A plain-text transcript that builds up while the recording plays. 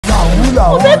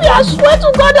Oh, baby, I swear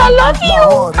to God, I love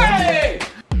you. Hey!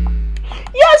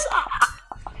 Yes,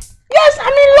 yes,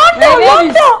 I'm in London,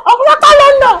 London,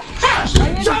 London.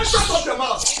 Shut up your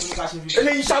mouth.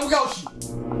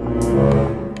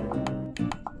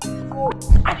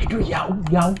 I do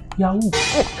Yahoo.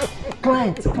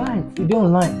 Clients, you do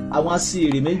online. I want to see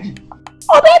you, maybe.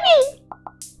 Oh, baby.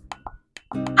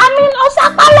 I'm in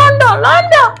Osaka, London.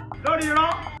 No, you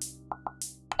know.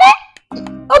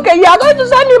 Okay, you are going to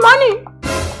send me money.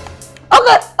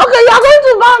 Okay, you are going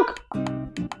to bank.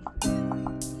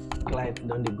 Client,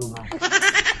 don't they go back?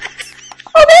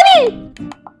 Oh, baby.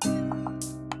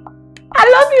 I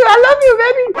love you,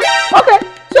 baby. Okay,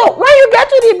 so when you get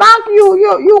to the bank,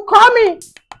 you call me.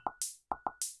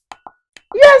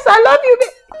 Yes, I love you,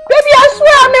 baby. I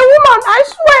swear I'm a woman. I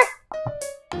swear.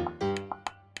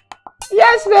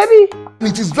 Yes, baby.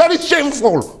 It is very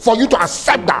shameful for you to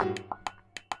accept that.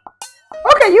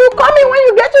 Okay, you call me when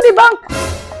you get to the bank.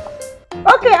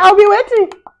 Okay, I'll be waiting.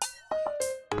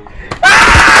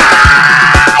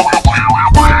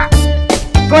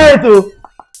 Client,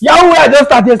 Yahoo, I just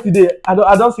started yesterday.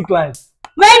 I don't see clients.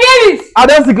 My babies. I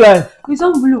don't see clients. It's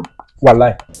on blue.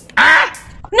 Wallahi.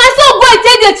 Na so boy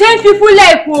take the change people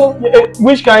like oh.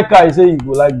 Which kind of car you say you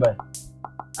go like buy?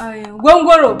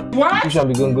 Gongoro. What? Which one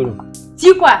be Gongoro?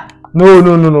 Tipa. No.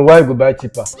 Why you go buy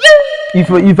tipper?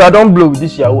 If I don't blow with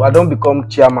this Yahoo, I don't become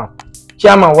chairman.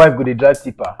 Chairman wife go dey drive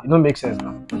tipper. It don't make sense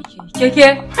now. Okay.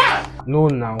 Keke. No,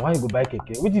 now why you go buy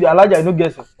keke? Which is Alaja? I no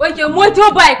guess. Okay,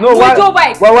 motorbike. No,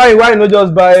 motorbike. Why you not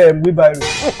just buy wheelbarrow?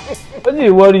 What do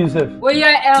you worry yourself? Oh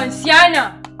yeah,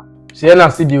 Sienna. Sienna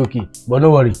still dey okay, but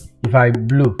no worry. If I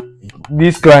blow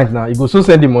this client now, he go soon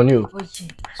send the money. Okay.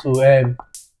 So I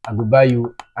go buy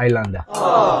you Highlander.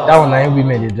 That one na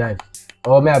women dey drive.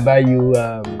 Or may I buy you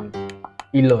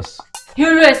Elos.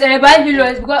 Heroes, I buy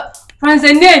Heroes because from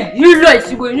the name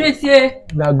Heroes, you go know say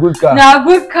na good car.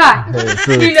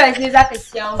 So Heroes is like a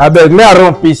siam. I beg, may I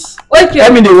run peace. Okay.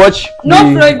 Let me dey watch. No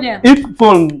problem. If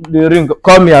phone dey ring,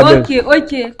 call me. I beg.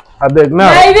 Okay. I beg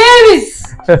now. My babies.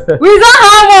 We don't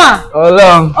hammer. Oh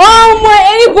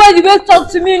Anybody will talk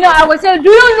to me now. I will say, do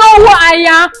you know who I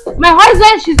am? My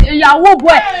husband, she's a Yahoo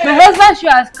boy. My husband, she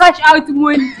has cash out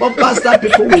money. But pass that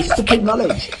before with stupid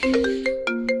knowledge.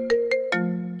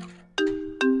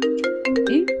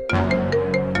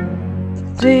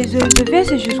 The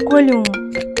message is calling.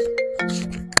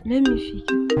 Let me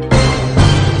figure.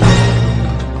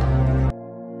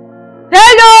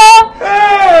 Hello.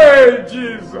 Hey,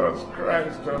 Jesus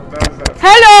Christ of Nazareth.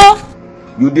 Hello.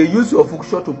 You dey use your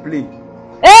function to play.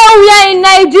 Hey, we are in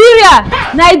Nigeria.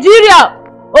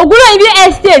 Oguroyibi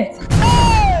Estate.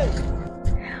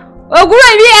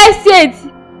 Oguroyibi Estate.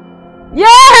 Yeah,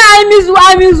 I'm his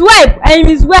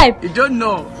wife. You don't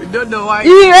know why.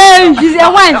 She's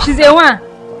a one.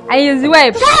 I his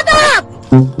wife. Shut up!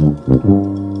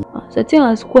 The thing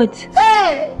has quit.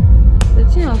 Hey!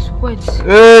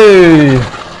 Hey!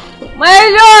 My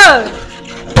love!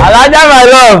 Alaja, my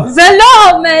love! The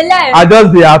love of my life! I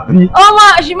just be happy. Oh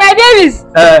my babies!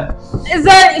 The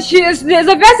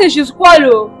person she's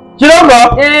called. She don't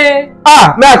go? May I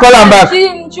call her back?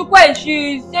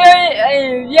 She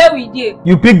say, yeah, we did.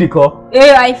 You pick the call?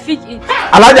 I pick it.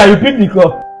 Alaja, you pick the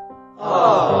call?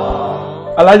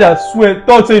 Alaja, swear,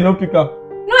 don't say you don't pick up.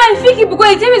 No, I pick it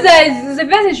because it tells me the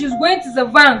person she's going to the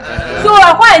bank. So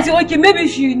I can't say, okay, maybe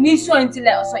she needs something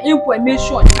like some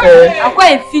information. I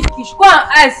can't pick it. She can't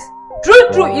ask.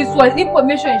 True, it was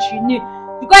information she need.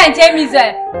 You can't tell me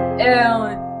that,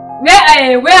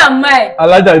 where am I?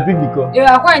 Alaja, you pick the call? I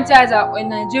can't tell that in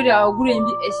Nigeria or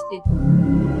Oguroyibi Estate.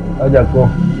 Alaja,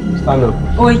 come. Stand up.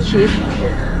 Okay.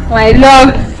 My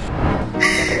love.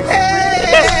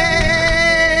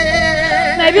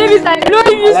 My babies, I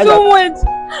love you so much.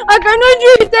 I cannot do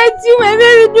it without you, my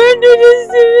baby. Don't do this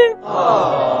to me.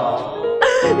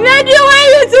 Daddy, why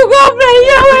you to go from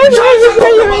here?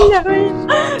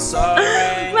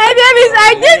 My babies,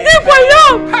 I did this for you.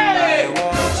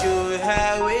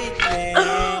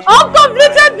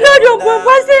 Uncompleted blood of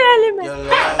composting element.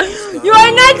 You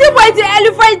are nothing but the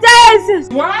elephantiasis.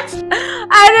 What?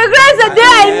 I regret the day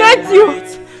I met you.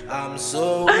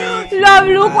 Love,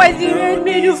 look what you made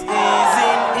me do.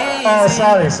 Oh,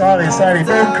 sorry.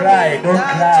 Don't cry.